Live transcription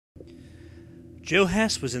Joe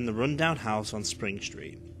Hess was in the rundown house on Spring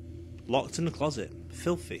Street, locked in a closet,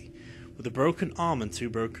 filthy, with a broken arm and 2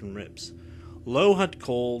 broken ribs. Lowe had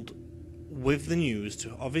called with the news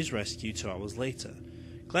of his rescue 2 hours later.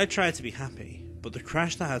 Claire tried to be happy, but the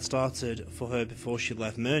crash that had started for her before she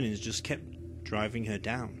left Mernins just kept driving her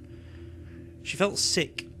down. She felt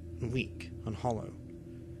sick and weak and hollow,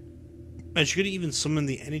 and she couldn't even summon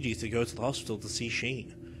the energy to go to the hospital to see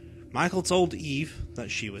Shane. Michael told Eve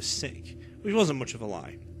that she was sick, which wasn't much of a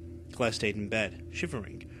lie. Claire stayed in bed,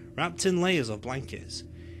 shivering, wrapped in layers of blankets.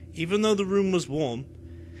 Even though the room was warm,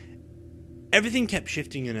 everything kept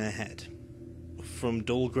shifting in her head, from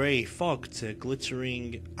dull grey fog to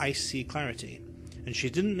glittering, icy clarity, and she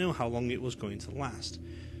didn't know how long it was going to last.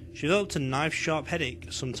 She developed a knife-sharp headache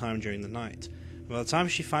sometime during the night, and by the time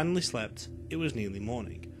she finally slept, it was nearly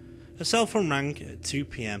morning. Her cell phone rang at 2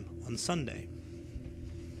 p.m. on Sunday.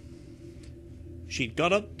 She'd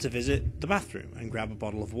got up to visit the bathroom and grab a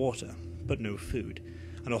bottle of water, but no food,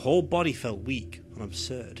 and her whole body felt weak and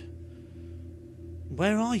absurd.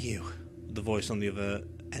 "Where are you?" the voice on the other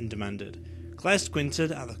end demanded. Claire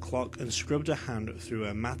squinted at the clock and scrubbed her hand through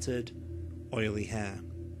her matted, oily hair.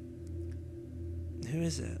 "Who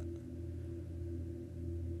is it?"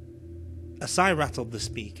 A sigh rattled the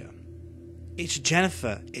speaker. "It's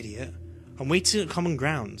Jennifer, idiot. I'm waiting at Common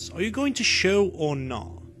Grounds. Are you going to show or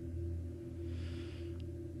not?"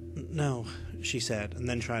 "No," she said, and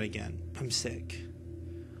then tried again. "I'm sick."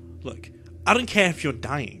 "Look, I don't care if you're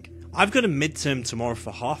dying. I've got a midterm tomorrow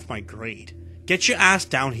for half my grade. Get your ass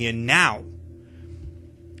down here now!"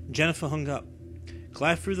 Jennifer hung up.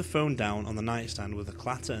 Claire threw the phone down on the nightstand with a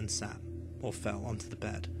clatter and sat, or fell, onto the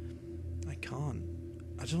bed. "I can't.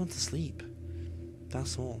 I just want to sleep.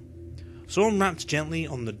 That's all." Someone rapped gently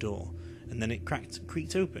on the door, and then it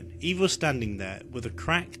creaked open. Eve was standing there with a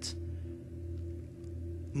cracked,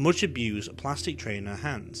 much abused plastic tray in her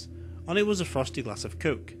hands. On it was a frosty glass of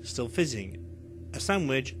Coke, still fizzing, a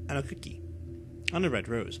sandwich, and a cookie, and a red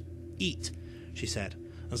rose. "Eat," she said,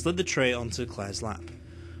 and slid the tray onto Claire's lap.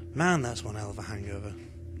 "Man, that's one hell of a hangover."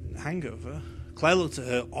 "Hangover?" Claire looked at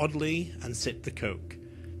her oddly and sipped the Coke.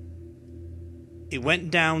 It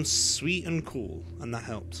went down sweet and cool, and that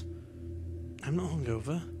helped. "I'm not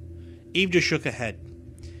hungover." Eve just shook her head.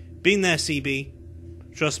 "Been there, CB.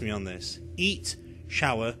 Trust me on this. Eat,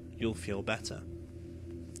 shower, you'll feel better."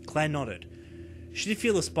 Claire nodded. She did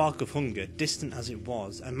feel a spark of hunger, distant as it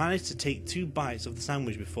was, and managed to take 2 bites of the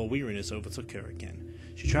sandwich before weariness overtook her again.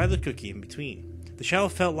 She tried the cookie in between. The shower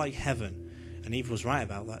felt like heaven, and Eve was right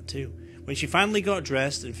about that too. When she finally got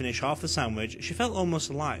dressed and finished half the sandwich, she felt almost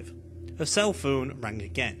alive. Her cell phone rang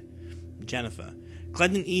again. Jennifer. Claire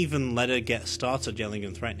didn't even let her get started yelling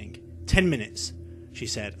and threatening. 10 minutes, she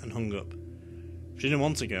said, and hung up. She didn't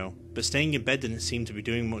want to go, but staying in bed didn't seem to be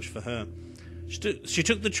doing much for her. She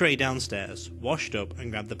took the tray downstairs, washed up,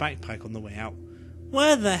 and grabbed the backpack on the way out.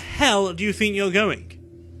 "Where the hell do you think you're going?"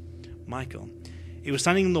 Michael. He was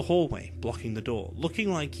standing in the hallway, blocking the door, looking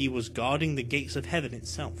like he was guarding the gates of heaven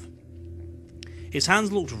itself. His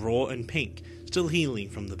hands looked raw and pink, still healing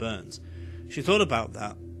from the burns. She thought about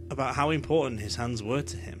that, about how important his hands were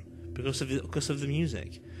to him, because of the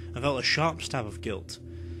music, and felt a sharp stab of guilt.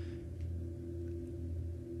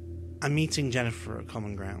 "I'm meeting Jennifer at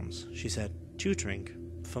Common Grounds," she said. "Tutoring.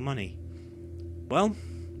 For money." "Well,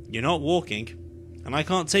 you're not walking, and I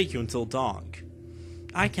can't take you until dark."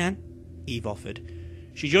 "I can," Eve offered.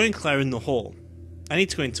 She joined Claire in the hall. "I need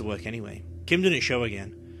to go into work anyway. Kim didn't show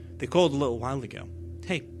again. They called a little while ago.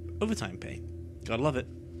 Hey, overtime pay. Gotta love it.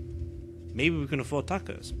 Maybe we can afford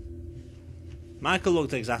tacos." Michael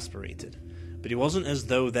looked exasperated, but it wasn't as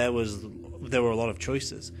though there were a lot of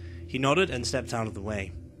choices. He nodded and stepped out of the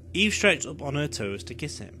way. Eve stretched up on her toes to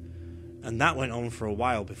kiss him, and that went on for a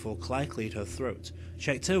while before Claire cleared her throat,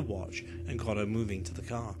 checked her watch, and got her moving to the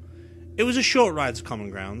car. It was a short ride to Common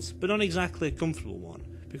Grounds, but not exactly a comfortable one,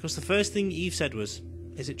 because the first thing Eve said was,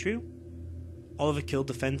 "Is it true? Oliver killed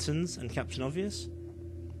the Fentons and Captain Obvious?"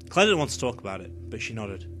 Claire didn't want to talk about it, but she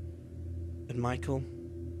nodded. "And Michael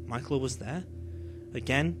was there?"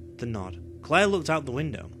 Again, the nod. Claire looked out the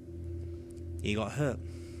window. "He got hurt.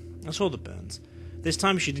 I saw the burns." This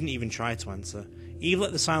time she didn't even try to answer. Eve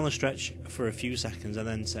let the silence stretch for a few seconds and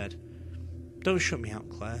then said, "Don't shut me out,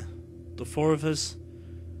 Claire. The 4 of us,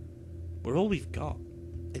 we're all we've got.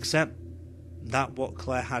 Except that what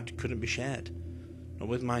Claire had couldn't be shared. Not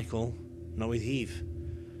with Michael, not with Eve,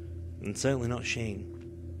 and certainly not Shane.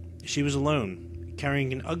 She was alone,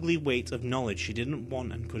 carrying an ugly weight of knowledge she didn't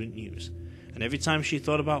want and couldn't use. And every time she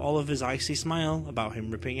thought about Oliver's icy smile, about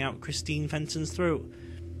him ripping out Christine Fenton's throat,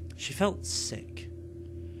 she felt sick.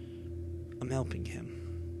 I'm helping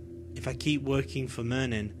him. if I keep working for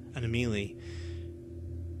Mernin and Amelie.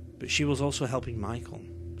 But she was also helping Michael,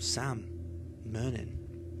 Sam, Mernin.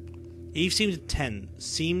 Eve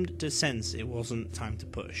seemed to sense it wasn't time to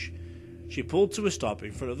push. She pulled to a stop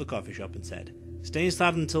in front of the coffee shop and said, "Stay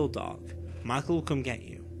inside until dark. Michael will come get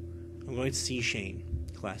you." "I'm going to see Shane,"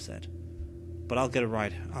 Claire said. "But I'll get a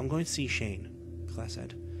ride." "I'm going to see Shane," Claire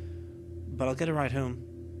said. "But I'll get a ride home."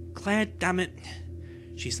 "Claire, damn it,"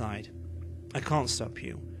 she sighed. "I can't stop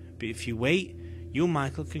you, but if you wait, you and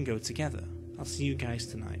Michael can go together. I'll see you guys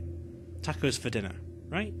tonight. Tacos for dinner,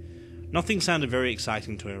 right?" Nothing sounded very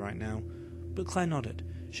exciting to her right now, but Claire nodded.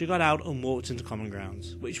 She got out and walked into Common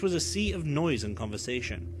Grounds, which was a sea of noise and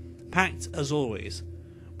conversation, packed as always,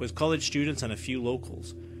 with college students and a few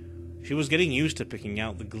locals. She was getting used to picking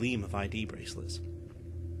out the gleam of ID bracelets.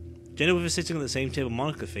 Jenna was sitting at the same table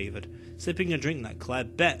Monica favoured, sipping a drink that Claire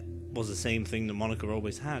bet was the same thing that Monica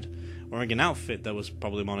always had, wearing an outfit that was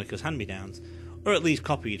probably Monica's hand-me-downs, or at least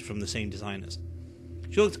copied from the same designers.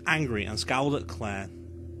 She looked angry and scowled at Claire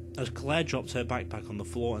as Claire dropped her backpack on the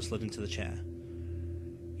floor and slid into the chair.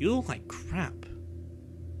 "You look like crap,"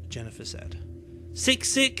 Jennifer said.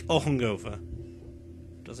 Sick or hungover?"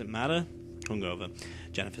 "Does it matter?" "Hungover,"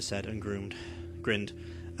 Jennifer said and grinned.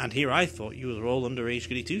 "And here I thought you were all underage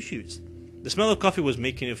goody two-shoes." The smell of coffee was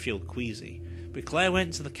making her feel queasy, but Claire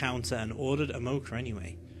went to the counter and ordered a mocha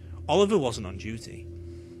anyway. Oliver wasn't on duty,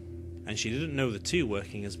 and she didn't know the two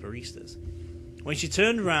working as baristas. When she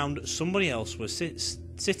turned around, somebody else was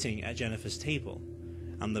sitting at Jennifer's table,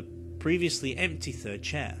 and the previously empty third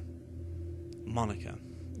chair. Monica.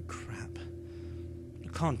 Crap. I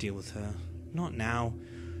can't deal with her. Not now.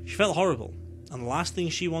 She felt horrible, and the last thing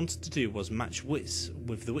she wanted to do was match wits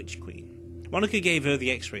with the Witch Queen. Monica gave her the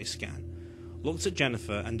X-ray scan, looked at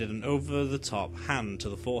Jennifer, and did an over-the-top hand to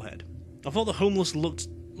the forehead. "I thought the homeless look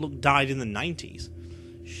died in the 90s.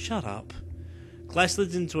 "Shut up." Claire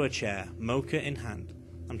slid into her chair, mocha in hand.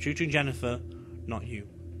 "I'm tutoring Jennifer, not you."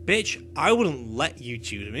 "Bitch, I wouldn't let you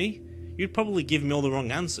tutor me. You'd probably give me all the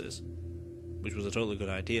wrong answers." Which was a totally good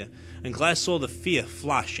idea, and Claire saw the fear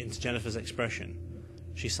flash into Jennifer's expression.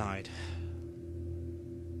 She sighed.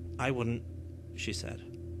 "I wouldn't," she said.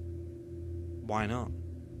 "Why not?"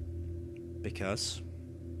 Because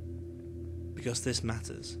this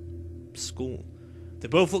matters. School." They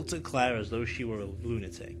both looked at Claire as though she were a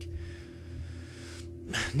lunatic.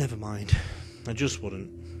 "Never mind. I just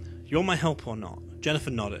wouldn't. You want my help or not?" Jennifer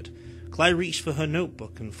nodded. Claire reached for her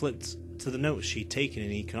notebook and flipped to the notes she'd taken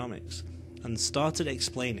in economics, and started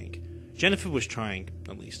explaining. Jennifer was trying,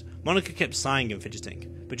 at least. Monica kept sighing and fidgeting,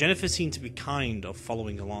 but Jennifer seemed to be kind of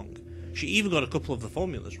following along. She even got a couple of the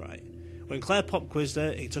formulas right. When Claire pop quizzed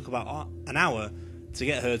her, it took about an hour to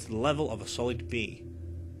get her to the level of a solid B.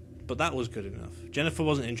 But that was good enough. Jennifer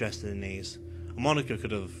wasn't interested in A's, and Monica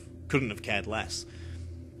couldn't have cared less.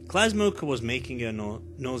 Claire's mocha was making her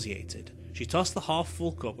nauseated. She tossed the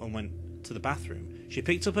half-full cup and went to the bathroom. She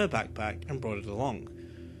picked up her backpack and brought it along.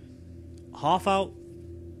 Half out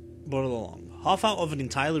of an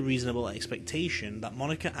entirely reasonable expectation that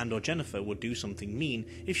Monica and or Jennifer would do something mean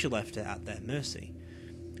if she left her at their mercy.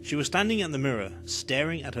 She was standing at the mirror,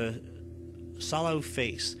 staring at her sallow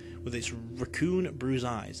face with its raccoon bruised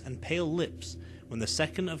eyes and pale lips when the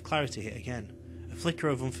second of clarity hit again, a flicker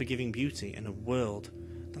of unforgiving beauty in a world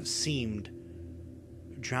that seemed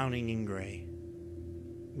drowning in grey.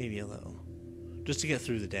 Maybe a little. Just to get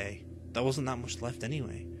through the day. There wasn't that much left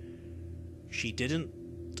anyway. She didn't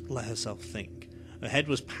let herself think. Her head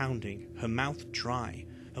was pounding, her mouth dry,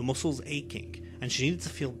 her muscles aching, and she needed to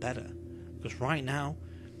feel better, because right now,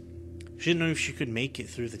 she didn't know if she could make it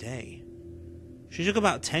through the day. She took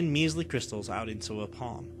about 10 measly crystals out into her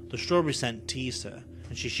palm. The strawberry scent teased her,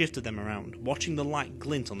 and she shifted them around, watching the light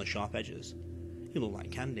glint on the sharp edges. "You look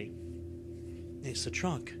like candy." "It's a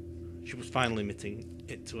drug," she was finally admitting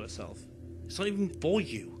it to herself. "It's not even for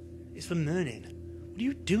you. It's for Mernin. What are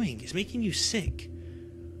you doing? It's making you sick."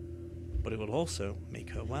 But it would also make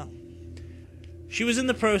her well. She was in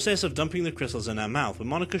the process of dumping the crystals in her mouth when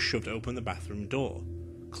Monica shoved open the bathroom door.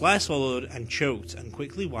 Claire swallowed and choked and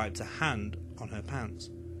quickly wiped a hand on her pants.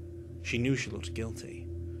 She knew she looked guilty.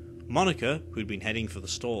 Monica, who'd been heading for the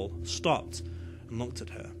stall, stopped and looked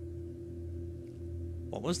at her.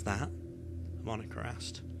 "What was that?" Monica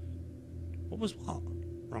asked. "What was what?"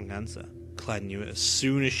 Wrong answer. Claire knew it as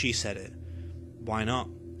soon as she said it. Why not?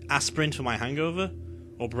 Aspirin for my hangover?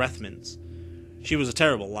 Or breath mints? She was a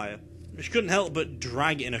terrible liar. She couldn't help but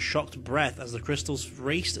drag in a shocked breath as the crystals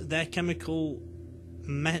raced their chemical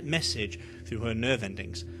message through her nerve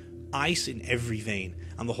endings. Ice in every vein,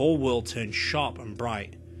 and the whole world turned sharp and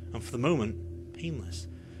bright, and for the moment, painless.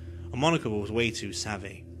 And Monica was way too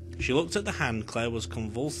savvy. She looked at the hand Claire was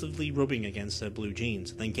convulsively rubbing against her blue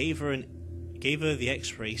jeans, then gave her the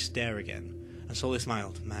X-ray stare again, and slowly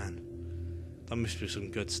smiled. Man, that must be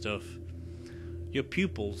some good stuff. Your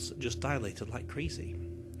pupils just dilated like crazy.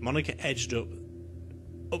 Monica edged up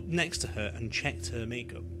next to her and checked her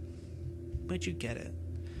makeup. Where'd you get it?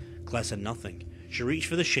 Claire said nothing. She reached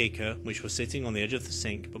for the shaker, which was sitting on the edge of the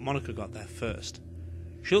sink, but Monica got there first.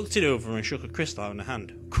 She looked it over and shook a crystal out in her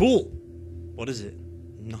hand. Cool! What is it?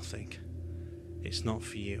 Nothing. It's not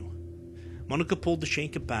for you. Monica pulled the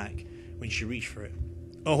shaker back when she reached for it.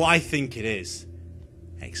 Oh, I think it is.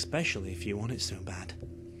 Especially if you want it so bad.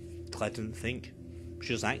 Claire didn't think. She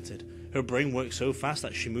just acted. Her brain worked so fast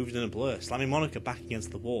that she moved in a blur, slamming Monica back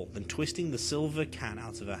against the wall, then twisting the silver can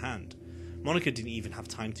out of her hand. Monica didn't even have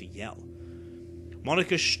time to yell.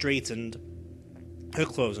 Monica straightened her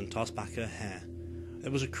clothes and tossed back her hair.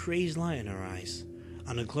 There was a crazed light in her eyes,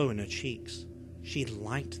 and a glow in her cheeks. She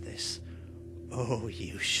liked this. Oh,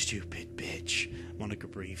 you stupid bitch, Monica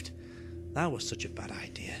breathed. That was such a bad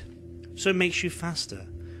idea. So it makes you faster,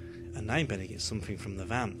 and I better get something from the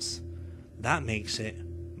vamps. That makes it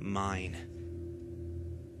mine.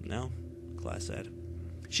 No, Claire said.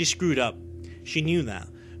 She screwed up. She knew that,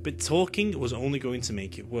 but talking was only going to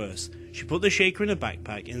make it worse. She put the shaker in her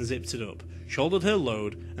backpack and zipped it up, shouldered her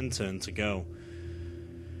load, and turned to go.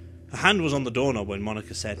 Her hand was on the doorknob when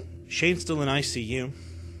Monica said, Shane's still in ICU.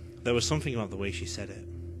 There was something about the way she said it.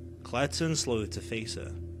 Claire turned slowly to face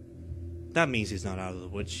her. That means he's not out of the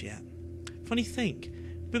woods yet. Funny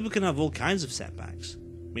thing, people can have all kinds of setbacks.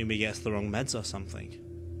 Maybe he gets the wrong meds or something.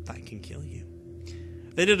 That can kill you.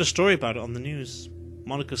 They did a story about it on the news.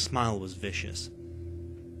 Monica's smile was vicious.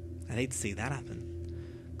 I'd hate to see that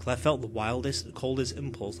happen. Claire felt the wildest, coldest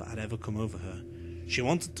impulse that had ever come over her. She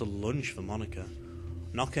wanted to lunge for Monica,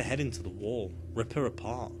 knock her head into the wall, rip her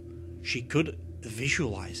apart. She could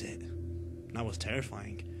visualize it. That was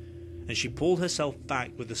terrifying. And she pulled herself back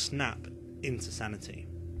with a snap into sanity.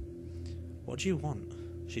 What do you want?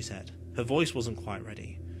 She said. Her voice wasn't quite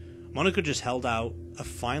ready. Monica just held out a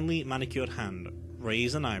finely manicured hand,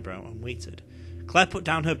 raised an eyebrow, and waited. Claire put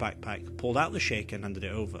down her backpack, pulled out the shaker, and handed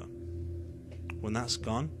it over. When that's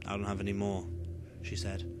gone, I don't have any more, she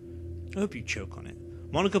said. I hope you choke on it.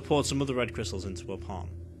 Monica poured some of the red crystals into her palm.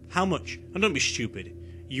 How much? And don't be stupid.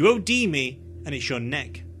 You OD me, and it's your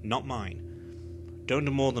neck, not mine. Don't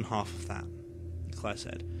do more than half of that, Claire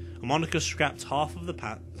said. And Monica scrapped half of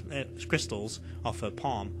the crystals off her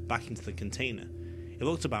palm back into the container. It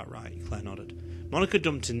looked about right, Claire nodded. Monica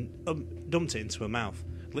dumped it into her mouth,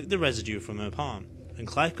 licked the residue from her palm, and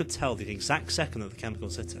Claire could tell the exact second that the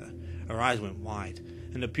chemicals hit her. Her eyes went wide,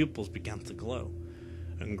 and her pupils began to glow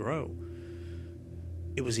and grow.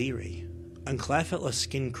 It was eerie, and Claire felt her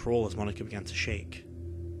skin crawl as Monica began to shake.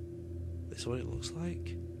 This is what it looks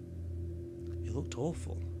like? It looked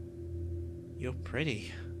awful. You're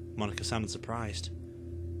pretty. Monica sounded surprised.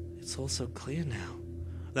 It's all so clear now.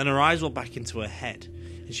 Then her eyes rolled back into her head,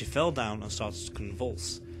 and she fell down and started to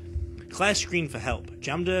convulse. Claire screamed for help,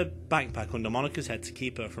 jammed her backpack under Monica's head to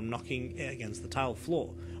keep her from knocking it against the tile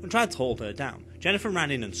floor, and tried to hold her down. Jennifer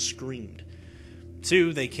ran in and screamed.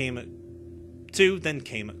 Two then came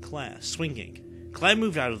at Claire, swinging. Claire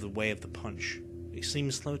moved out of the way of the punch. It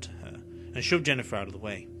seemed slow to her, and shoved Jennifer out of the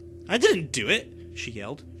way. I didn't do it, she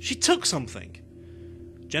yelled. She took something.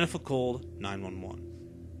 Jennifer called 911.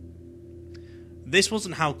 This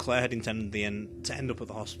wasn't how Claire had intended to end up at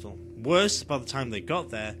the hospital. Worse, by the time they got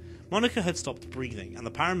there, Monica had stopped breathing, and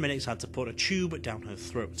the paramedics had to put a tube down her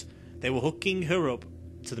throat. They were hooking her up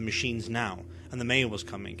to the machines now, and the mail was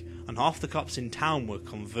coming, and half the cops in town were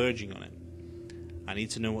converging on it. I need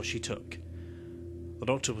to know what she took, the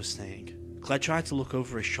doctor was saying. Claire tried to look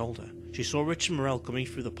over his shoulder. She saw Richard Morrell coming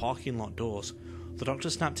through the parking lot doors. The doctor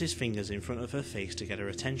snapped his fingers in front of her face to get her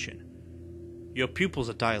attention. Your pupils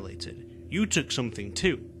are dilated. You took something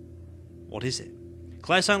too. What is it?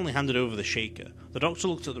 Claire silently handed over the shaker. The doctor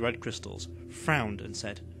looked at the red crystals, frowned, and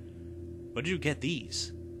said, Where did you get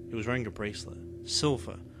these? He was wearing a bracelet,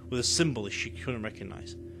 silver, with a symbol she couldn't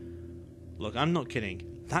recognize. Look, I'm not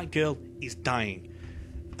kidding. That girl is dying,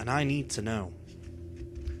 and I need to know.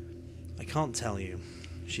 I can't tell you,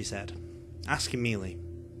 she said. Ask Emily.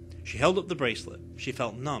 She held up the bracelet. She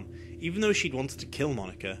felt numb. Even though she'd wanted to kill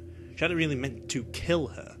Monica, she hadn't really meant to kill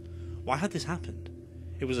her. Why had this happened?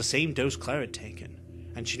 It was the same dose Claire had taken,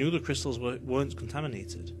 and she knew the crystals weren't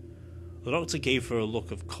contaminated. The doctor gave her a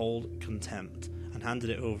look of cold contempt and handed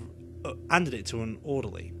it to an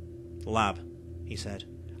orderly. Lab, he said.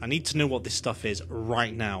 I need to know what this stuff is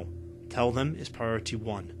right now. Tell them it's priority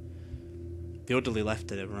 1. The orderly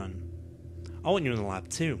left it and ran. I want you in the lab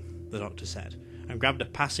too, the doctor said, and grabbed a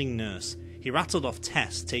passing nurse. He rattled off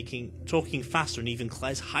tests, talking faster than even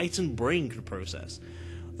Claire's heightened brain could process.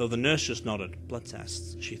 Though the nurse just nodded. Blood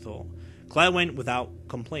tests, she thought. Claire went without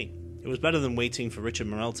complaint. It was better than waiting for Richard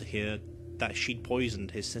Morel to hear that she'd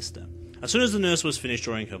poisoned his sister. As soon as the nurse was finished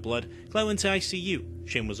drawing her blood, Claire went to ICU.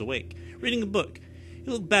 Shane was awake, reading a book.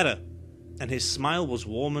 He looked better, and his smile was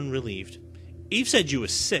warm and relieved. "Eve said you were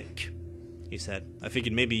sick," he said. "I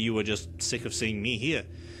figured maybe you were just sick of seeing me here."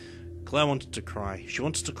 Claire wanted to cry. She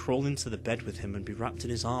wanted to crawl into the bed with him and be wrapped in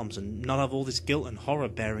his arms and not have all this guilt and horror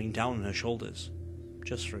bearing down on her shoulders.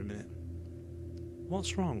 Just for a minute.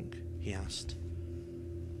 "What's wrong?" he asked.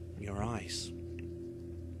 "Your eyes."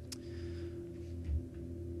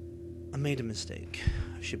 "I made a mistake,"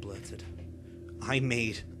 she blurted. "I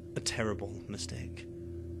made a terrible mistake.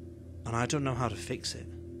 And I don't know how to fix it.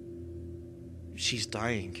 She's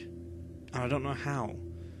dying. And I don't know how."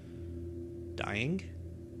 "Dying?"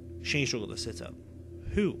 Shane struggled to sit up.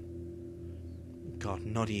 "Who?" "God,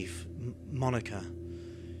 not Eve. Monica.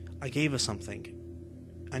 I gave her something.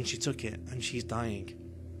 And she took it, and she's dying."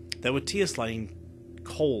 There were tears sliding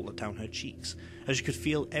cold down her cheeks, as she could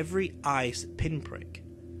feel every eye's pinprick.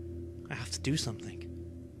 "I have to do something.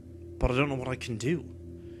 But I don't know what I can do."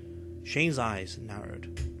 Shane's eyes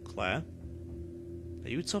narrowed. "Claire? Are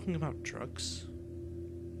you talking about drugs?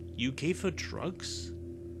 You gave her drugs?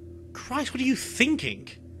 Christ, what are you thinking?"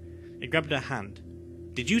 He grabbed her hand.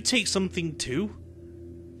 "Did you take something too?"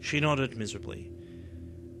 She nodded miserably.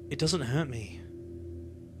 "It doesn't hurt me.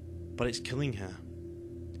 But it's killing her."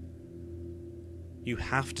 "You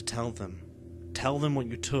have to tell them. Tell them what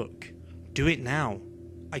you took. Do it now."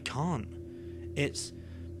 "I can't. It's..."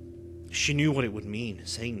 She knew what it would mean,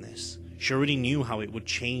 saying this. She already knew how it would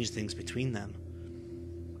change things between them.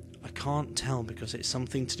 "I can't tell because it's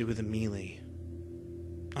something to do with Amelie."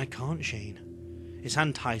 "I can't, Shane." His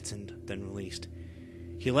hand tightened, then released.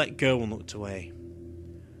 He let go and looked away.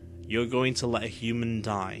 "You're going to let a human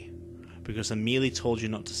die because Amelie told you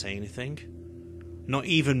not to say anything? Not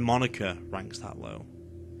even Monica ranks that low.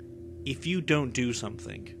 If you don't do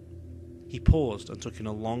something..." He paused and took in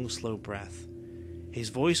a long, slow breath. His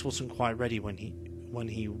voice wasn't quite ready when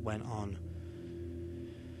he went on.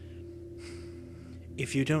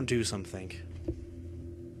 "If you don't do something,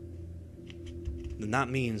 then that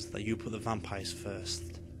means that you put the vampires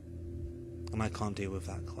first. And I can't deal with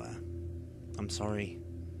that, Claire. I'm sorry,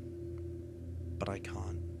 but I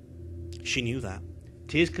can't." She knew that.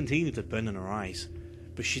 Tears continued to burn in her eyes,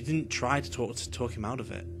 but she didn't try to talk him out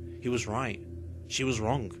of it. He was right. She was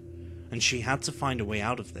wrong. And she had to find a way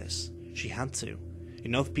out of this. She had to.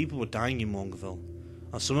 Enough people were dying in Morganville,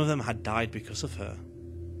 and some of them had died because of her.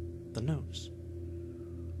 The notes.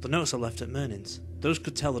 The notes are left at Mernin's. Those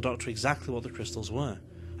could tell the doctor exactly what the crystals were,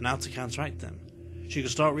 and how to counteract them. She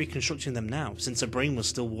could start reconstructing them now, since her brain was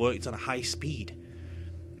still worked at a high speed.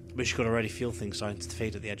 But she could already feel things starting to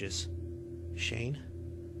fade at the edges. "Shane?"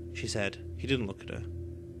 she said. He didn't look at her.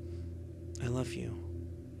 "I love you."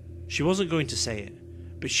 She wasn't going to say it,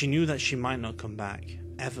 but she knew that she might not come back,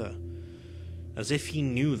 ever. As if he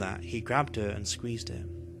knew that, he grabbed her and squeezed her.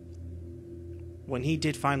 When he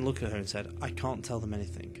did finally look at her and said, "I can't tell them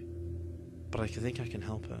anything, but I think I can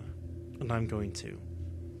help her, and I'm going to."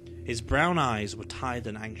 His brown eyes were tired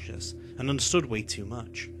and anxious, and understood way too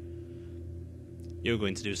much. "You're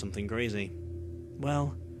going to do something crazy."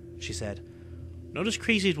 "Well," she said, "not as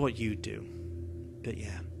crazy as what you do, but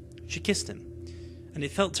yeah." She kissed him, and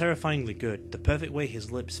it felt terrifyingly good, the perfect way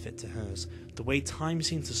his lips fit to hers, the way time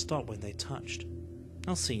seemed to stop when they touched.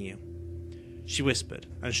 "I'll see you," she whispered,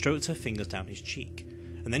 and stroked her fingers down his cheek,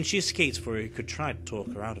 and then she escaped before he could try to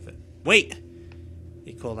talk her out of it. "Wait!"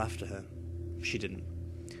 he called after her. She didn't.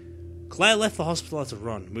 Claire left the hospital at a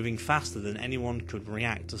run, moving faster than anyone could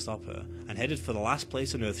react to stop her, and headed for the last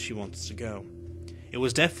place on Earth she wanted to go. It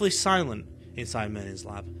was deathly silent inside Mernin's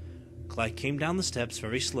lab. Claire came down the steps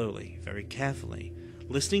very slowly, very carefully,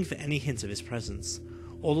 listening for any hint of his presence.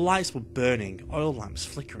 All the lights were burning, oil lamps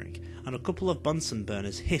flickering, and a couple of Bunsen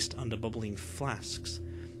burners hissed under bubbling flasks.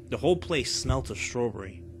 The whole place smelt of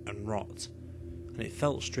strawberry and rot, and it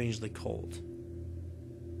felt strangely cold.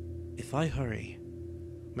 If I hurry,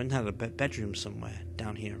 Mernin had a bedroom somewhere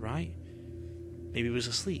down here, right? Maybe he was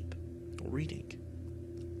asleep, or reading,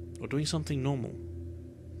 or doing something normal.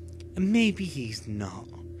 And maybe he's not.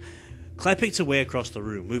 Claire picked her way across the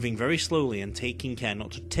room, moving very slowly and taking care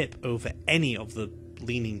not to tip over any of the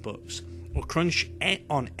leaning books, or crunch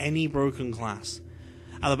on any broken glass.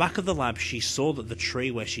 At the back of the lab she saw that the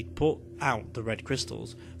tray where she'd put out the red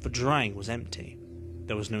crystals for drying was empty.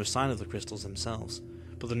 There was no sign of the crystals themselves,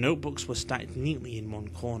 but the notebooks were stacked neatly in one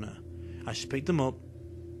corner. As she picked them up,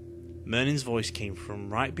 Mernin's voice came from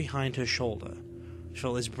right behind her shoulder. She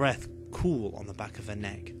felt his breath cool on the back of her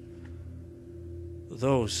neck.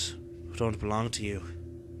 Those who don't belong to you.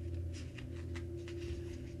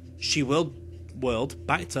 She whirled,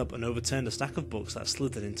 backed up, and overturned a stack of books that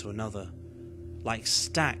slithered into another, like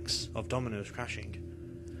stacks of dominoes crashing.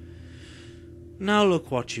 Now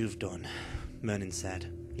look what you've done, Mernin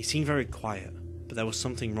said. He seemed very quiet, but there was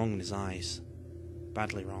something wrong in his eyes.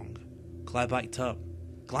 Badly wrong. Claire backed up,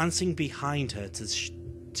 glancing behind her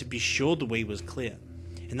to be sure the way was clear.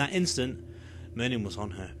 In that instant, Mernin was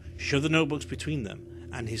on her, shoved the notebooks between them,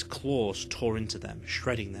 and his claws tore into them,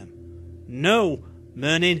 shredding them. No!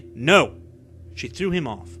 Mernin, no! She threw him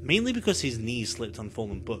off, mainly because his knees slipped on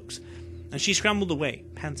fallen books, and she scrambled away,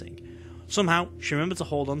 panting. Somehow, she remembered to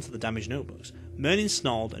hold on to the damaged notebooks. Mernin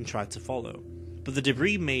snarled and tried to follow, but the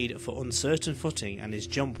debris made for uncertain footing and his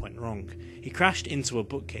jump went wrong. He crashed into a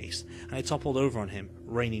bookcase, and it toppled over on him,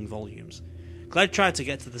 raining volumes. Claire tried to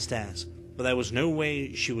get to the stairs, but there was no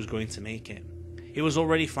way she was going to make it. He was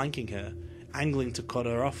already flanking her, angling to cut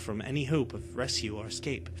her off from any hope of rescue or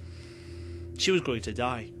escape. She was going to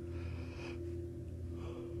die.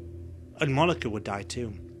 And Monica would die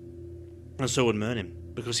too. And so would Mernin,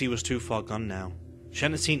 because he was too far gone now. She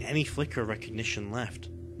hadn't seen any flicker of recognition left,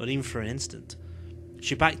 not even for an instant.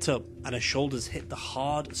 She backed up, and her shoulders hit the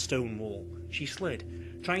hard stone wall. She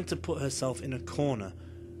slid, trying to put herself in a corner,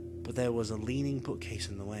 but there was a leaning bookcase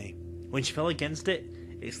in the way. When she fell against it,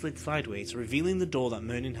 it slid sideways, revealing the door that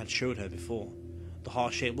Mernin had showed her before. The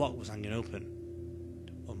heart-shaped lock was hanging open.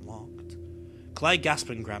 Unlocked. Claire gasped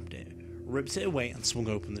and grabbed it, ripped it away, and swung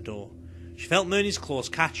open the door. She felt Mernin's claws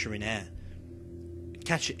catch in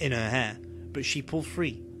her hair, but she pulled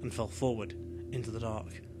free and fell forward into the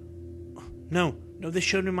dark. No, they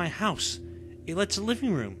showed me my house. It led to the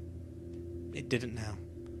living room. It didn't now.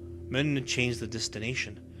 Mernin had changed the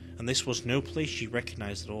destination, and this was no place she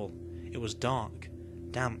recognized at all. It was dark,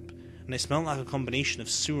 damp, and it smelled like a combination of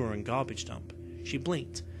sewer and garbage dump. She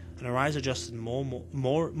blinked, and her eyes adjusted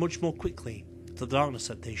much more quickly to the darkness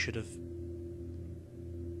that they should have.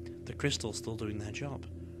 The crystals still doing their job.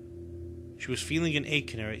 She was feeling an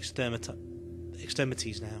ache in her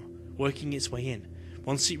extremities now, working its way in.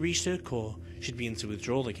 Once it reached her core, she'd be into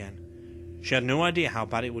withdrawal again. She had no idea how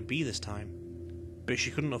bad it would be this time, but she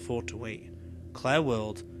couldn't afford to wait. Claire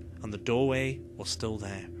whirled, and the doorway was still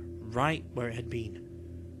there, right where it had been.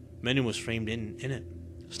 Mernin was framed in it,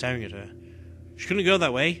 staring at her. She couldn't go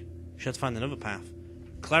that way. She had to find another path.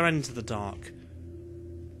 Claire ran into the dark.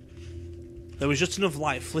 There was just enough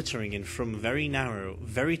light filtering in from very narrow,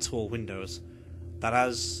 very tall windows that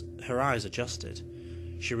as her eyes adjusted,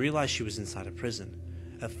 she realized she was inside a prison.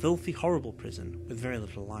 A filthy, horrible prison with very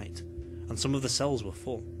little light, and some of the cells were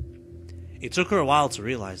full. It took her a while to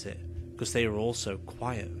realize it, because they were all so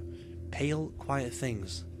quiet, pale, quiet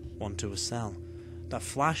things, one to a cell, that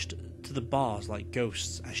flashed to the bars like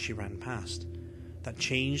ghosts as she ran past, that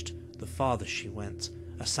changed the farther she went.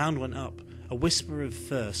 A sound went up, a whisper of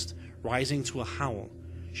thirst, rising to a howl.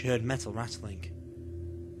 She heard metal rattling.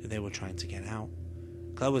 They were trying to get out.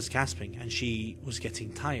 Claire was gasping, and she was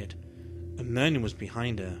getting tired, and Mernin was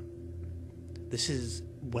behind her. This is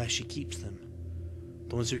where she keeps them,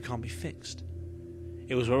 the ones who can't be fixed.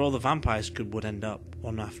 It was where all the vampires would end up,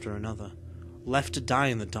 one after another, left to die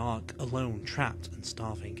in the dark, alone, trapped and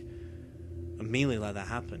starving. Immediately let that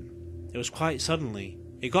happen.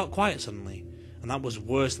 It got quiet suddenly, and that was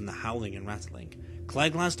worse than the howling and rattling. Claire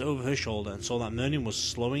glanced over her shoulder and saw that Mernin was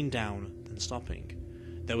slowing down, then stopping.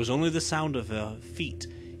 There was only the sound of her feet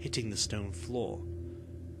hitting the stone floor,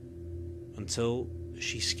 until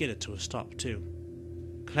she skidded to a stop too.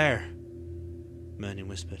 Claire, Mernin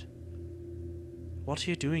whispered. What are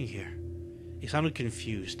you doing here? He sounded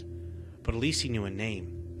confused, but at least he knew her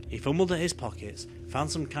name. He fumbled at his pockets, found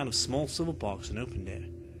some kind of small silver box and opened it.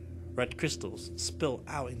 Red crystals spilled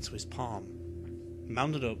out into his palm.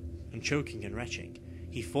 Mounted up and choking and retching,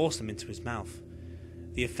 he forced them into his mouth.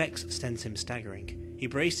 The effects sent him staggering. He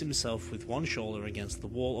braced himself with one shoulder against the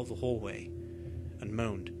wall of the hallway and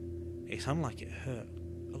moaned. It sounded like it hurt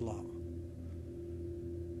a lot.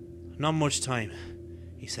 Not much time,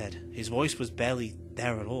 he said. His voice was barely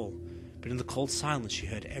there at all, but in the cold silence she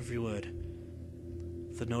heard every word.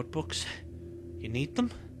 The notebooks? You need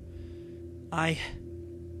them? I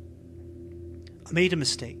made a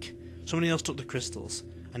mistake. Somebody else took the crystals.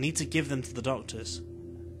 I need to give them to the doctors.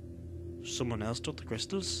 Someone else took the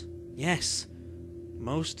crystals? Yes.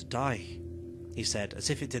 Most die, he said, as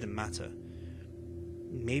if it didn't matter.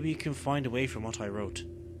 Maybe you can find a way from what I wrote.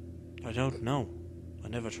 I don't know. I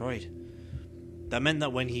never tried. That meant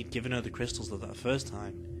that when he'd given her the crystals that first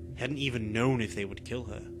time, he hadn't even known if they would kill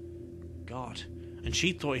her. God. And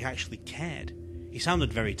she thought he actually cared. He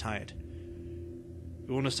sounded very tired.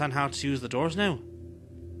 You understand how to use the doors now?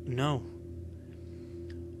 No.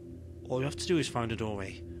 All you have to do is find a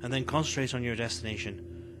doorway, and then concentrate on your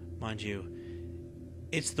destination. Mind you,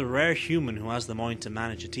 it's the rare human who has the mind to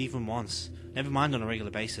manage it even once, never mind on a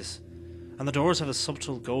regular basis. And the doors have a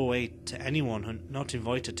subtle go-away to anyone not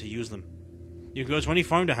invited to use them. You can go to any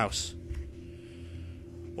founder house,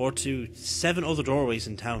 or to 7 other doorways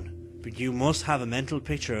in town, but you must have a mental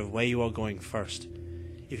picture of where you are going first.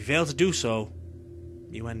 If you fail to do so,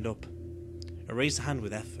 you end up. I raised a hand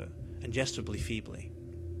with effort, and gestured feebly.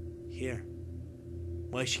 Here.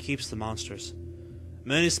 Where she keeps the monsters.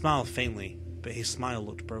 Merlin smiled faintly, but his smile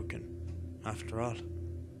looked broken. After all,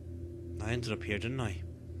 I ended up here, didn't I?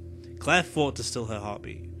 Claire fought to still her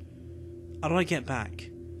heartbeat. How do I get back?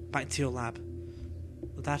 Back to your lab?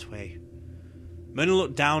 That way. Merlin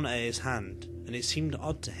looked down at his hand, and it seemed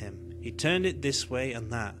odd to him. He turned it this way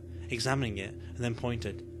and that, examining it, and then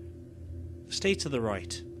pointed. Stay to the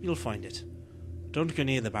right. You'll find it. Don't go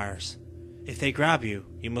near the bars. If they grab you,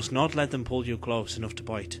 you must not let them pull you close enough to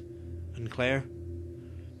bite. And Claire?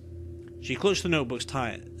 She clutched the notebooks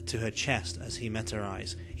tight to her chest as he met her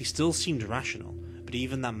eyes. He still seemed rational, but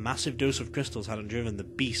even that massive dose of crystals hadn't driven the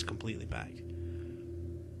beast completely back.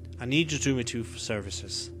 I need you to do me 2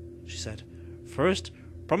 services, she said. First,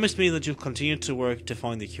 promise me that you'll continue to work to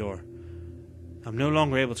find the cure. I'm no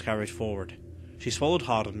longer able to carry it forward. She swallowed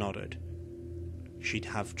hard and nodded. She'd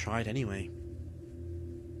have tried anyway.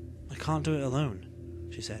 I can't do it alone,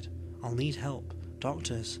 she said. I'll need help.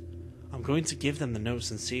 Doctors. I'm going to give them the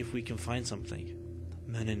notes and see if we can find something.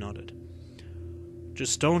 Merlin nodded.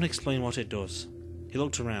 Just don't explain what it does. He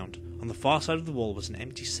looked around. On the far side of the wall was an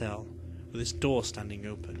empty cell, with its door standing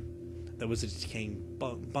open. There was a decaying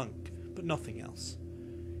bunk, but nothing else.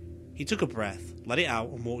 He took a breath, let it out,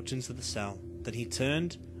 and walked into the cell. Then he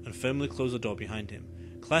turned and firmly closed the door behind him.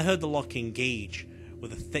 Claire heard the lock engage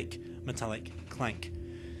with a thick, metallic clank.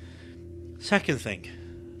 Second thing,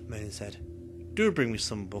 Merlin said. Do bring me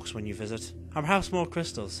some books when you visit, and perhaps more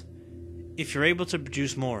crystals. If you're able to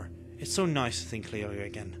produce more, it's so nice to think clearly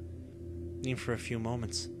again. Even for a few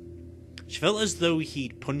moments. She felt as though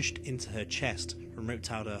he'd punched into her chest and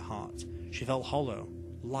ripped out her heart. She felt hollow,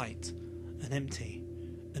 light, and empty,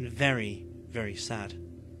 and very, very sad.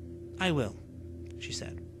 I will, she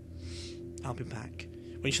said. I'll be back.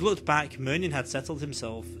 When she looked back, Merlin had settled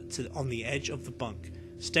himself on the edge of the bunk,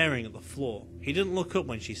 staring at the floor. He didn't look up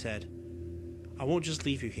when she said, I won't just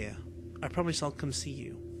leave you here. I promise I'll come see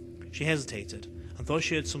you. She hesitated, and thought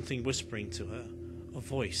she heard something whispering to her. A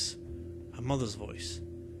voice. Her mother's voice.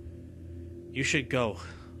 You should go,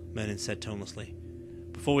 Merlin said tonelessly,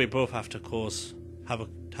 before we both have cause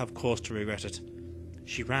to regret it.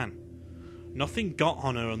 She ran. Nothing got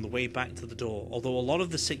on her on the way back to the door, although a lot of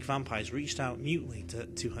the sick vampires reached out mutely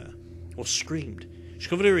to her, or screamed. She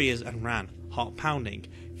covered her ears and ran, heart pounding,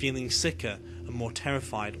 feeling sicker and more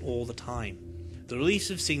terrified all the time. The release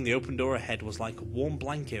of seeing the open door ahead was like a warm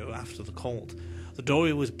blanket after the cold. The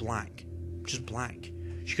doorway was black. Just black.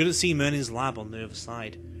 She couldn't see Merlin's lab on the other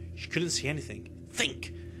side. She couldn't see anything.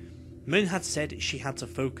 Think! Merlin had said she had to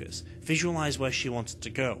focus, visualize where she wanted to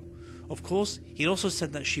go. Of course, he'd also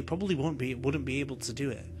said that she probably wouldn't be able to do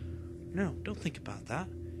it. No, don't think about that.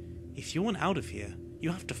 If you want out of here,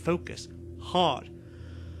 you have to focus. Hard.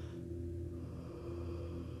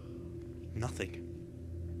 Nothing.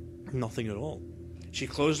 Nothing at all. She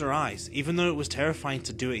closed her eyes, even though it was terrifying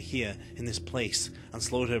to do it here, in this place, and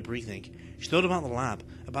slowed her breathing. She thought about the lab,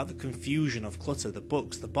 about the confusion of clutter, the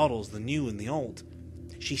books, the bottles, the new and the old.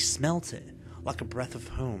 She smelt it, like a breath of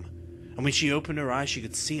home, and when she opened her eyes she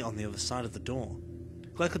could see it on the other side of the door.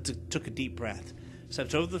 Claire took a deep breath,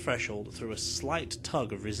 stepped over the threshold through a slight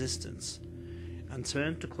tug of resistance, and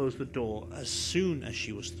turned to close the door as soon as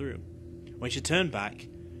she was through. When she turned back,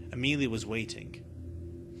 Amelia was waiting.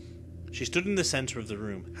 She stood in the centre of the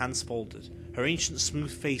room, hands folded. Her ancient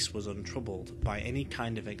smooth face was untroubled by any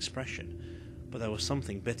kind of expression, but there was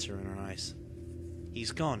something bitter in her eyes.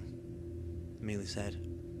 He's gone, Amelia said.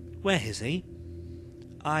 Where is he?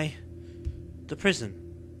 The prison.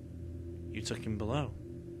 You took him below.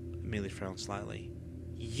 Amelia frowned slightly.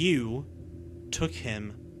 You took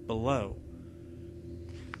him below.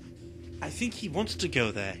 I think he wanted to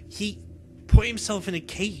go there. He put himself in a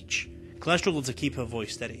cage. Claire struggled to keep her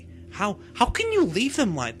voice steady. How can you leave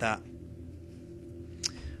them like that?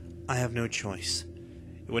 I have no choice.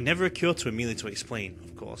 It would never occur to Amelia to explain,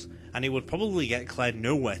 of course, and it would probably get Claire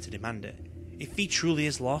nowhere to demand it. If he truly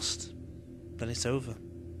is lost, then it's over.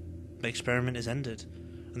 The experiment is ended,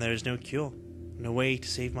 and there is no cure, no way to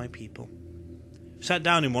save my people. sat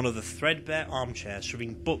down in one of the threadbare armchairs,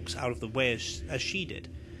 shoving books out of the way as she did.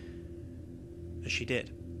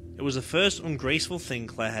 It was the first ungraceful thing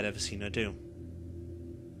Claire had ever seen her do.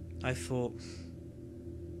 I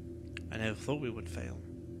never thought we would fail.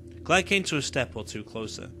 Claire came to a step or two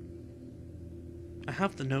closer. I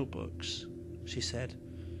have the notebooks, she said,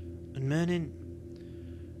 and Merlin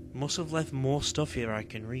must have left more stuff here I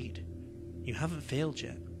can read. You haven't failed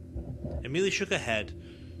yet. Amelia shook her head,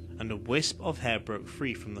 and a wisp of hair broke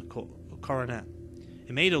free from the coronet.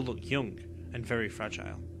 It made her look young and very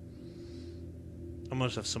fragile. I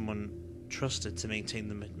must have someone trusted to maintain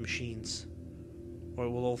the machines, or it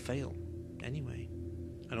will all fail anyway.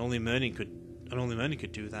 And only Merlin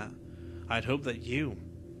could do that. I had hoped that you,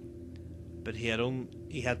 but he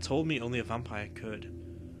had told me only a vampire could,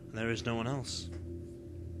 and there is no one else.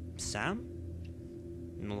 Sam?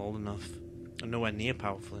 Not old enough, and nowhere near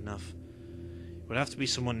powerful enough. It would have to be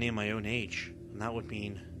someone near my own age, and that would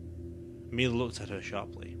mean... Amelia looked at her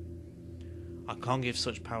sharply. I can't give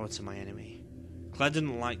such power to my enemy. Claire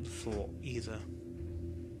didn't like the thought either.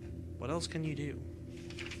 What else can you do?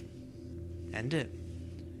 End it.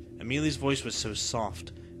 Amelia's voice was so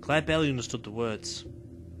soft, Claire barely understood the words.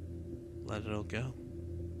 Let it all go.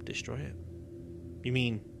 Destroy it. You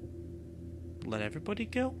mean, let everybody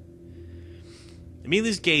go?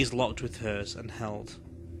 Amelia's gaze locked with hers and held.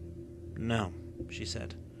 No, she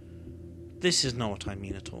said. This is not what I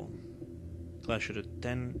mean at all. Claire shuddered.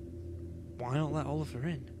 Then, why not let Oliver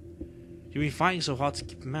in? You've been fighting so hard to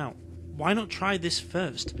keep him out. Why not try this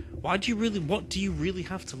first? What do you really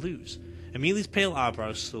have to lose? Amelia's pale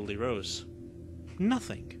eyebrows slowly rose.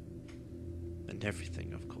 Nothing. And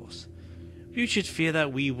everything, of course. You should fear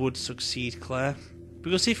that we would succeed, Claire.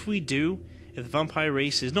 Because if we do, if the vampire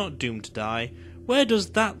race is not doomed to die, where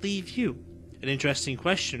does that leave you? An interesting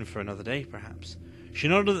question for another day, perhaps. She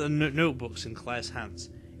nodded at the notebooks in Claire's hands.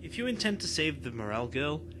 If you intend to save the Morel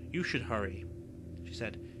girl, you should hurry, she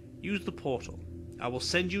said. Use the portal. I will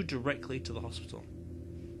send you directly to the hospital.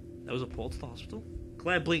 There was a portal to the hospital?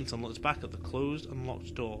 Claire blinked and looked back at the closed and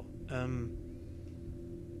locked door. Are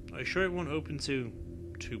you sure it won't open to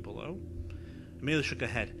below? Amelia shook her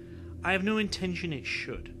head. I have no intention it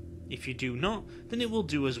should. If you do not, then it will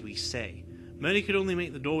do as we say. Murdy could only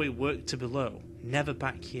make the doorway work to below, never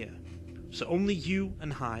back here. So only you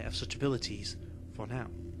and I have such abilities for now.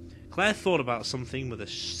 Claire thought about something with a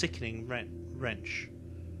sickening wrench.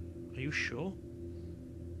 Are you sure?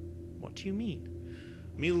 What do you mean?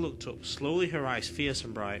 Amelia looked up, slowly, her eyes fierce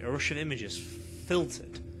and bright. A rush of images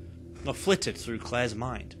flitted through Claire's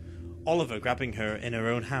mind. Oliver grabbing her in her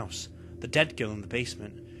own house, the dead girl in the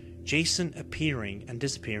basement, Jason appearing and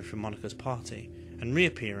disappearing from Monica's party, and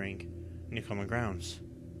reappearing in common grounds.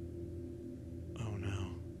 Oh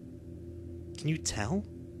no. Can you tell?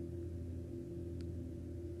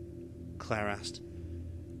 Claire asked.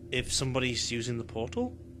 If somebody's using the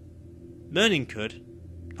portal? Merlin could,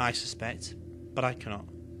 I suspect, but I cannot.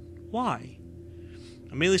 Why?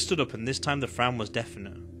 Amelia stood up, and this time the frown was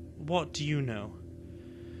definite. What do you know?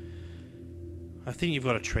 I think you've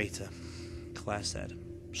got a traitor, Claire said.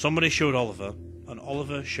 Somebody showed Oliver, and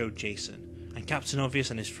Oliver showed Jason, and Captain Obvious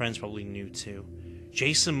and his friends probably knew too.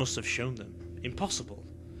 Jason must have shown them. Impossible.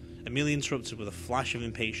 Amelia interrupted with a flash of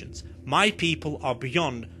impatience. My people are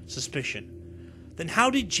beyond suspicion. Then how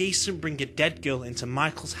did Jason bring a dead girl into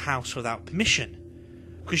Michael's house without permission?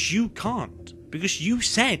 Because you can't. Because you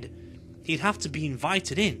said he'd have to be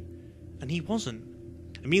invited in, and he wasn't.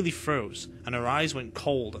 Amelia froze, and her eyes went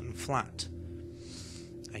cold and flat.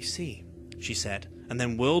 I see, she said, and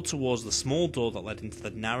then whirled towards the small door that led into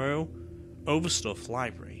the narrow, overstuffed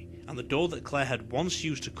library, and the door that Claire had once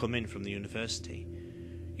used to come in from the university.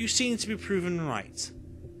 You seem to be proven right.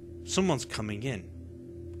 Someone's coming in.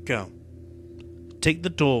 Go. Take the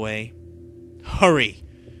doorway. Hurry!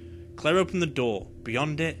 Claire opened the door.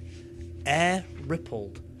 Beyond it, air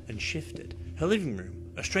rippled and shifted. Her living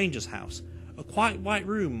room, a stranger's house, a quiet white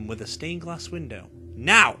room with a stained glass window.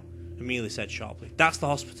 Now! Amelia said sharply. That's the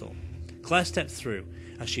hospital. Claire stepped through.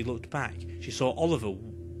 As she looked back, she saw Oliver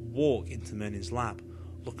walk into Merlin's lab,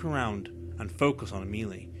 look around, and focus on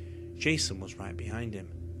Amelia. Jason was right behind him,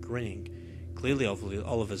 grinning, clearly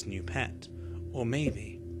Oliver's new pet. Or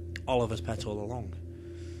maybe Oliver's pet all along.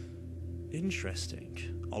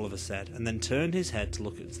 Interesting, Oliver said, and then turned his head to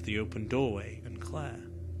look at the open doorway and Claire.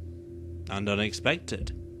 And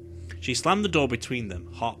unexpected. She slammed the door between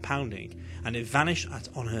them, heart pounding, and it vanished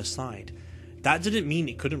on her side. That didn't mean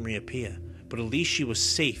it couldn't reappear, but at least she was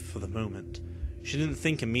safe for the moment. She didn't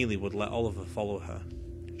think Amelia would let Oliver follow her.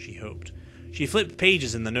 She hoped. She flipped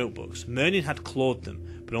pages in the notebooks. Merlin had clawed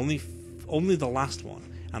them, but only the last one,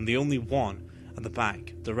 and the only one, At the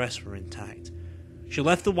back, the rest were intact. She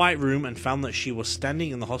left the white room and found that she was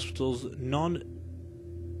standing in the hospital's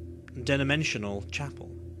non-dimensional chapel.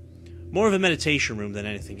 More of a meditation room than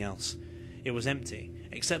anything else. It was empty,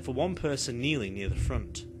 except for one person kneeling near the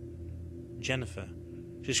front. Jennifer.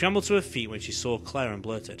 She scrambled to her feet when she saw Claire and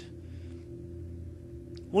blurted,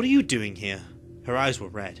 "What are you doing here?" Her eyes were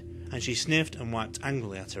red, and she sniffed and wiped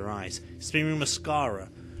angrily at her eyes, smearing mascara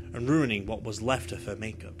and ruining what was left of her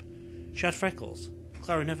makeup. She had freckles.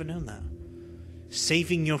 Claire had never known that.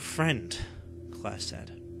 "Saving your friend," Claire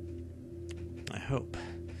said. "I hope."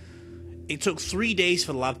 It took 3 days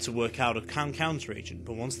for the lab to work out a counteragent,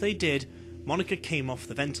 but once they did, Monica came off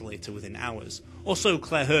the ventilator within hours. Or so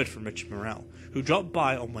Claire heard from Richard Morrell, who dropped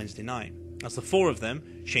by on Wednesday night. As the four of them,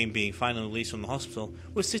 Shane being finally released from the hospital,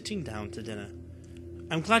 were sitting down to dinner.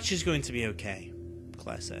 "I'm glad she's going to be okay,"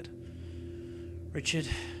 Claire said. "Richard,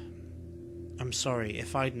 I'm sorry,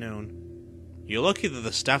 if I'd known." "You're lucky that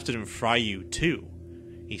the staff didn't fry you too,"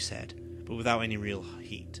 he said, but without any real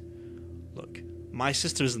heat. "Look, my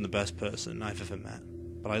sister isn't the best person I've ever met,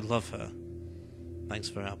 but I love her. Thanks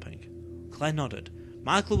for helping." Claire nodded.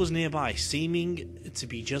 Michael was nearby, seeming to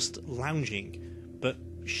be just lounging, but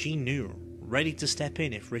she knew, ready to step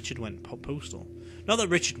in if Richard went postal. Not that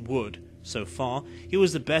Richard would. So far, he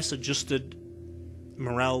was the best adjusted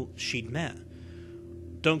Morrell she'd met.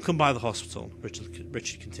 "Don't come by the hospital,"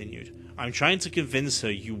 Richard continued. "I'm trying to convince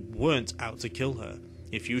her you weren't out to kill her.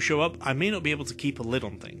 If you show up, I may not be able to keep a lid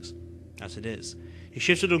on things. As it is." He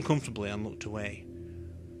shifted uncomfortably and looked away.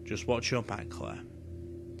 "Just watch your back, Claire."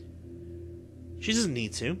 "She doesn't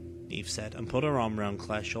need to," Eve said, and put her arm around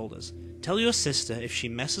Claire's shoulders. "Tell your sister if she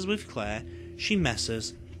messes with Claire, she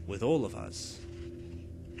messes with all of us."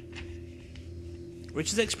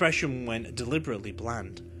 Richard's expression went deliberately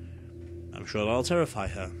bland. "I'm sure that'll terrify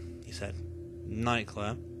her," he said. "Night,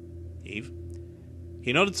 Claire." "Eve?"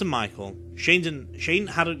 He nodded to Michael. Shane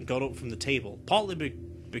hadn't got up from the table, partly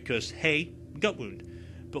because, hey, gut wound,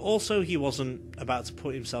 but also he wasn't about to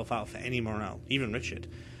put himself out for any Morrell, even Richard.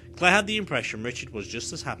 Claire had the impression Richard was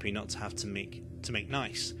just as happy not to have to make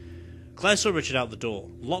nice. Claire saw Richard out the door,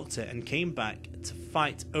 locked it, and came back to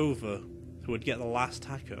fight over who would get the last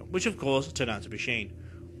taco, which of course turned out to be Shane.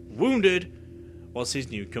 Wounded was his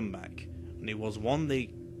new comeback, and it was one they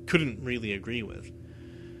couldn't really agree with,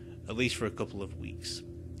 at least for a couple of weeks.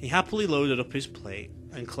 He happily loaded up his plate,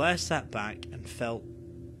 and Claire sat back and felt,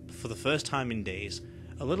 for the first time in days,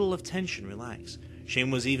 a little of tension relax.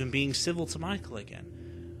 Shane was even being civil to Michael again,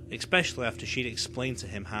 especially after she'd explained to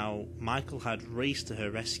him how Michael had raced to her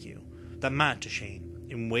rescue. That mattered to Shane,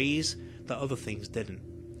 in ways that other things didn't.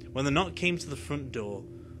 When the knock came to the front door,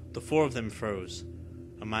 the four of them froze,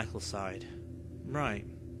 and Michael sighed. Right.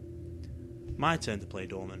 My turn to play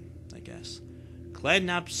doorman, I guess. Claire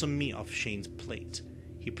nabbed some meat off Shane's plate.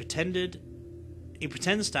 He pretend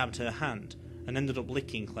stabbed her hand, and ended up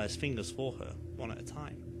licking Claire's fingers for her, one at a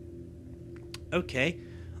time. Okay,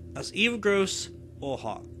 that's either gross or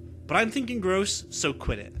hot. But I'm thinking gross, so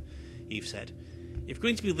quit it, Eve said. If you're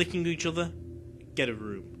going to be licking each other, get a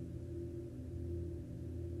room.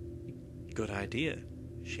 Good idea,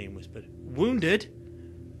 Shane whispered. Wounded?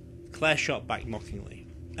 Claire shot back mockingly.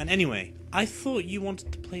 And anyway, I thought you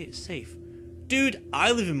wanted to play it safe. Dude,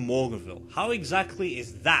 I live in Morganville. How exactly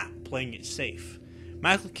is that playing it safe?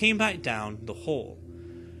 Michael came back down the hall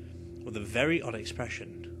with a very odd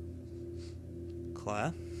expression.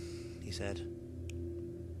 Claire, he said,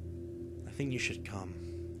 I think you should come.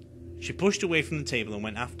 She pushed away from the table and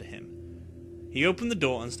went after him. He opened the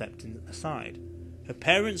door and stepped aside. Her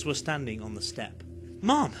parents were standing on the step.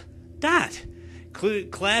 Mom! Dad!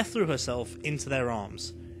 Claire threw herself into their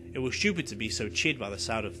arms. It was stupid to be so cheered by the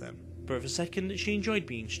sound of them, but for a second she enjoyed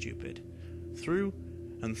being stupid. Through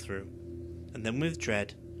and through. And then with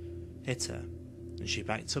dread, hit her, and she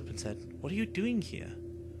backed up and said, What are you doing here?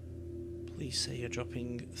 Please say you're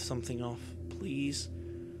dropping something off, please.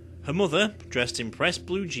 Her mother, dressed in pressed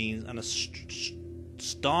blue jeans and a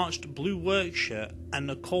starched blue work shirt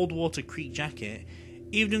and a Coldwater Creek jacket,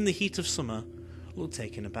 even in the heat of summer, looked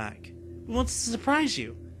taken aback. We wanted to surprise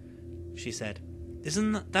you, she said.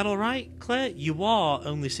 Isn't that all right, Claire? You are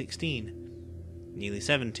only 16. Nearly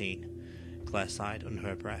 17, Claire sighed under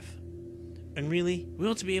her breath. And really, we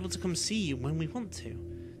ought to be able to come see you when we want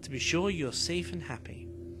to be sure you're safe and happy.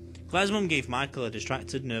 Claire's mum gave Michael a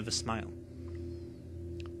distracted, nervous smile.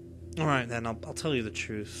 Alright then, I'll tell you the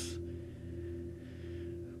truth.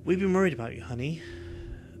 We've been worried about you, honey.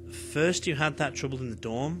 First you had that trouble in the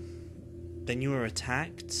dorm, then you were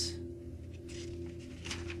attacked,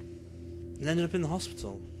 and ended up in the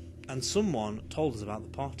hospital, and someone told us about the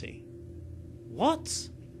party. What?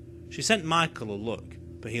 She sent Michael a look,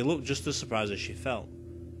 but he looked just as surprised as she felt.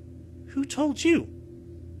 Who told you?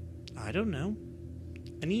 I don't know.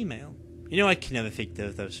 An email. You know I can never figure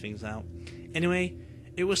those things out. Anyway,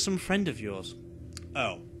 it was some friend of yours.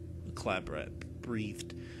 Oh, Claire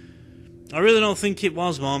breathed. I really don't think it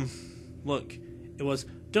was, Mom. Look, it was...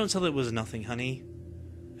 Don't tell it was nothing, honey.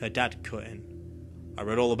 Her dad cut in. I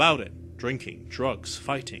read all about it. Drinking, drugs,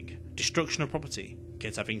 fighting, destruction of property,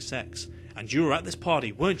 kids having sex. And you were at this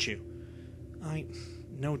party, weren't you?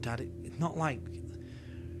 No, Dad, it's not like...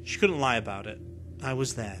 She couldn't lie about it. I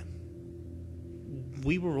was there.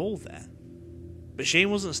 We were all there. But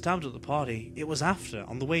Shane wasn't stabbed at the party. It was after,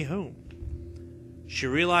 on the way home. She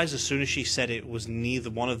realised as soon as she said it was neither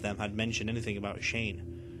one of them had mentioned anything about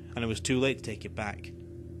Shane, and it was too late to take it back.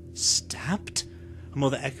 Stabbed? Her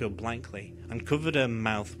mother echoed blankly, and covered her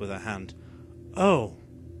mouth with her hand. Oh,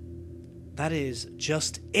 that is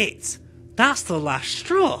just it. That's the last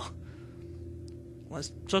straw.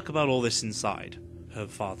 Let's talk about all this inside, her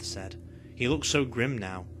father said. He looked so grim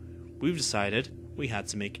now. We've decided we had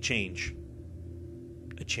to make a change.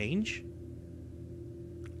 A change?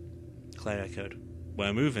 Claire echoed.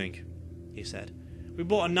 We're moving, he said. We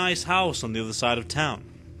bought a nice house on the other side of town.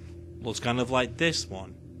 Looks kind of like this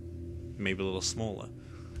one. Maybe a little smaller.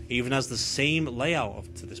 Even has the same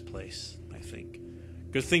layout to this place, I think.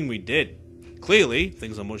 Good thing we did. Clearly,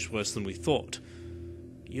 things are much worse than we thought.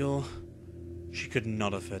 She could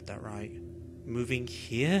not have heard that right. Moving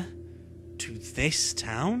here? To this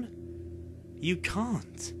town? You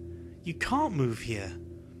can't. You can't move here.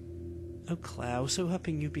 Oh, Claire, I was so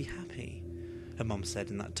hoping you'd be happy, her mum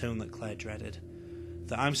said in that tone that Claire dreaded.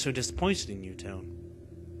 That I'm so disappointed in you tone.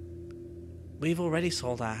 We've already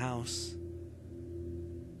sold our house.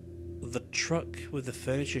 The truck with the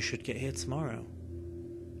furniture should get here tomorrow.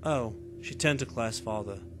 Oh, she turned to Claire's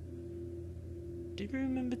father. Did you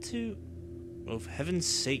remember to... Oh, for heaven's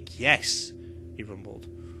sake, yes, he rumbled.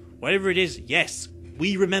 Whatever it is, yes,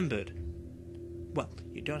 we remembered. Well,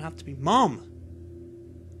 you don't have to be... Mom!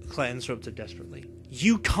 Claire interrupted desperately.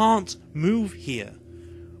 You can't move here.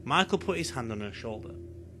 Michael put his hand on her shoulder.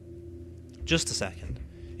 Just a second,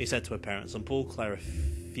 he said to her parents and pulled Claire a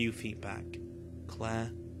few feet back.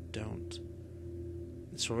 Claire, don't.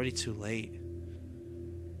 It's already too late.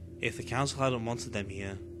 If the council hadn't wanted them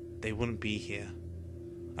here, they wouldn't be here.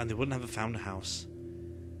 And they wouldn't have found a house.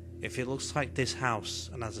 If it looks like this house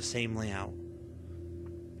and has the same layout,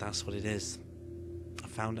 that's what it is. I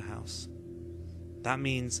found a house. That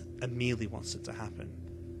means Amelie wants it to happen.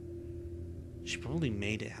 She probably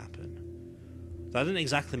made it happen. That didn't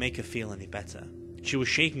exactly make her feel any better. She was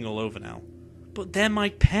shaking all over now. But they're my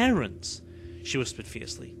parents, she whispered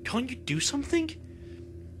fiercely. Can't you do something?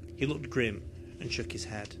 He looked grim and shook his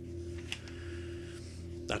head.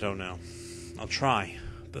 I don't know. I'll try.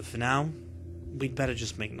 But for now, we'd better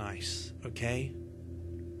just make nice, okay?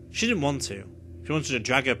 She didn't want to. She wanted to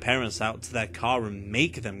drag her parents out to their car and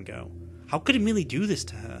make them go. How could Amelie do this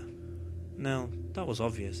to her? No, that was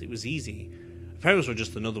obvious. It was easy. Her parents were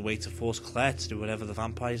just another way to force Claire to do whatever the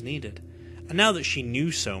vampires needed. And now that she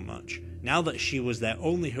knew so much, now that she was their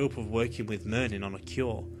only hope of working with Merlin on a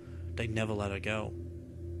cure, they'd never let her go.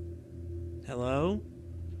 Hello?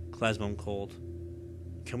 Claire's mum called.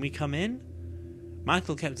 Can we come in?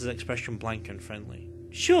 Michael kept his expression blank and friendly.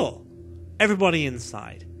 Sure. Everybody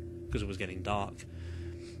inside. Because it was getting dark.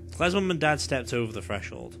 Claire's mum and dad stepped over the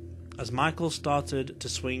threshold. As Michael started to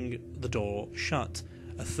swing the door shut,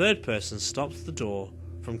 a third person stopped the door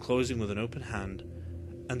from closing with an open hand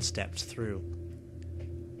and stepped through.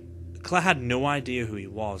 Claire had no idea who he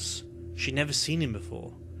was. She'd never seen him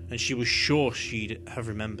before, and she was sure she'd have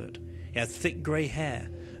remembered. He had thick grey hair,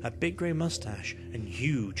 a big grey moustache, and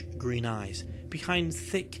huge green eyes, behind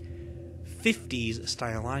thick 50s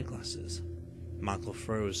style eyeglasses. Michael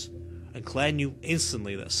froze, and Claire knew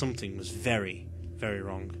instantly that something was very, very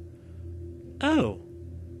wrong. Oh,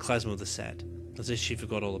 Claire's mother said, as if she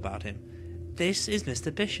forgot all about him. This is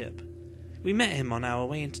Mr. Bishop. We met him on our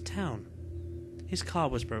way into town. His car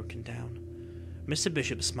was broken down. Mr.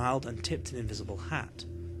 Bishop smiled and tipped an invisible hat.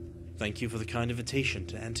 Thank you for the kind invitation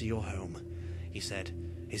to enter your home, he said.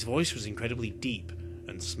 His voice was incredibly deep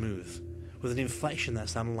and smooth, with an inflection that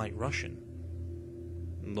sounded like Russian.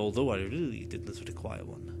 And although I really did this with a quiet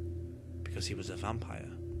one, because he was a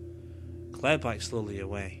vampire. Claire backed slowly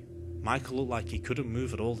away. Michael looked like he couldn't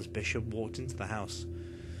move at all as Bishop walked into the house.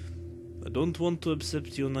 I don't want to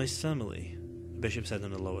upset your nice family, the Bishop said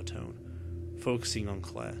in a lower tone, focusing on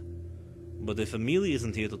Claire. But if Amelie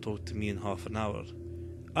isn't here to talk to me in half an hour,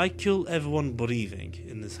 I kill everyone breathing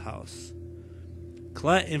in this house.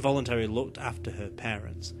 Claire involuntarily looked after her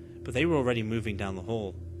parents, but they were already moving down the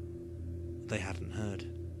hall. they hadn't heard.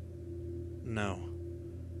 "No,"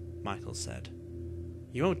 Michael said.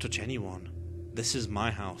 "You won't touch anyone. This is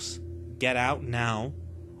my house. Get out now,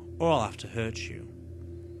 or I'll have to hurt you."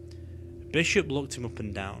 Bishop looked him up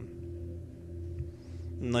and down.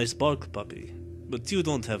 "Nice bark, puppy, but you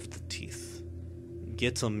don't have the teeth.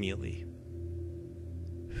 Get 'em, Mealy."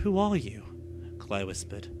 "Who are you?" Claire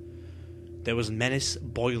whispered. There was menace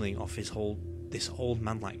boiling off this old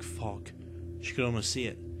man-like fog. She could almost see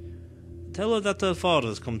it. "Tell her that her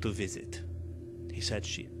father's come to visit," he said,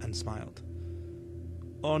 and smiled.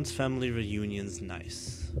 "Aren't family reunions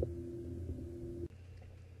nice?"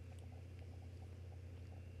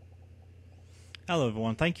 Hello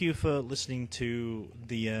everyone, thank you for listening to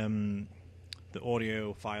the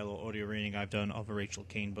audio file or audio reading I've done of a Rachel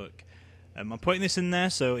Kane book. I'm putting this in there,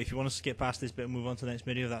 so if you want to skip past this bit and move on to the next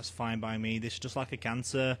video, that's fine by me. This is just like a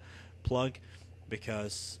cancer plug,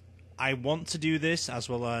 because I want to do this, as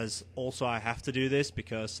well as also I have to do this,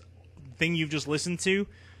 because the thing you've just listened to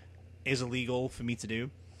is illegal for me to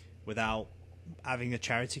do without having a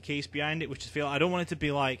charity case behind it, which I don't want it to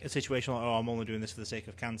be like a situation like, oh, I'm only doing this for the sake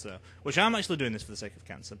of cancer, which I'm actually doing this for the sake of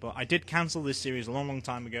cancer, but I did cancel this series a long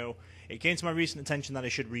time ago. It came to my recent attention that I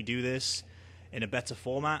should redo this in a better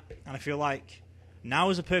format, and I feel like now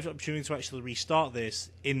is a perfect opportunity to actually restart this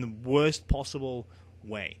in the worst possible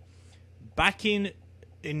way. Back in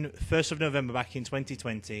 1st of November, back in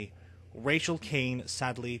 2020, Rachel Kane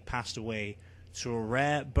sadly passed away to a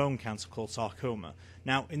rare bone cancer called sarcoma.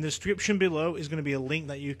 Now, in the description below is going to be a link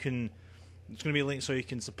that you can. It's going to be a link so you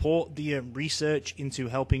can support the research into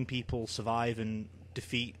helping people survive and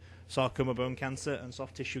defeat sarcoma bone cancer and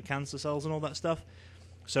soft tissue cancer cells and all that stuff.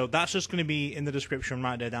 So that's just going to be in the description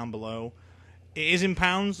right there down below. It is in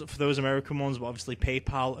pounds for those American ones, but obviously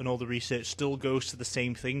PayPal and all the research still goes to the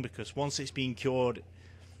same thing, because once it's been cured,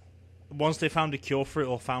 once they found a cure for it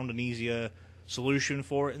or found an easier solution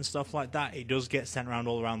for it and stuff like that, it does get sent around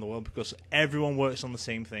all around the world, because everyone works on the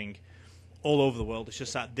same thing all over the world. It's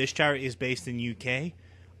just that this charity is based in UK.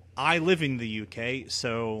 I live in the UK,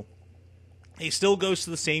 so it still goes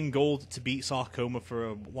to the same goal to beat sarcoma for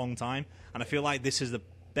a long time, and I feel like this is the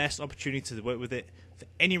best opportunity to work with it for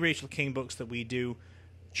any Rachel Kane books that we do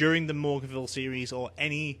during the Morganville series or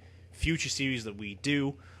any future series that we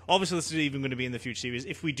do. Obviously, this is even going to be in the future series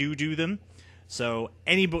if we do them. So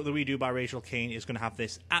any book that we do by Rachel Kane is going to have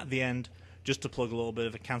this at the end, just to plug a little bit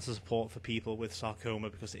of a cancer support for people with sarcoma,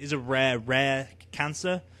 because it is a rare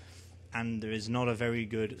cancer, and there is not a very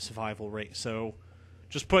good survival rate. So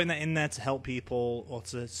just putting that in there to help people or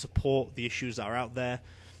to support the issues that are out there,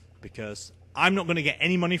 because I'm not going to get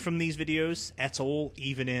any money from these videos at all,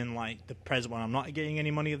 even in like the present one. I'm not getting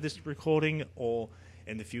any money of this recording, or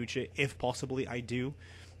in the future, if possibly I do.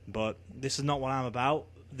 But this is not what I'm about.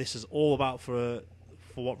 This is all about for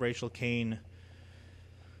what Rachel Kane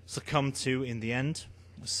succumbed to in the end.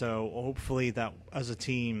 So hopefully that as a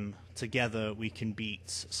team together we can beat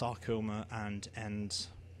sarcoma and end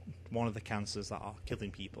one of the cancers that are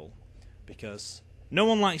killing people, because no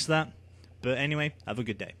one likes that. But anyway, have a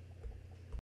good day.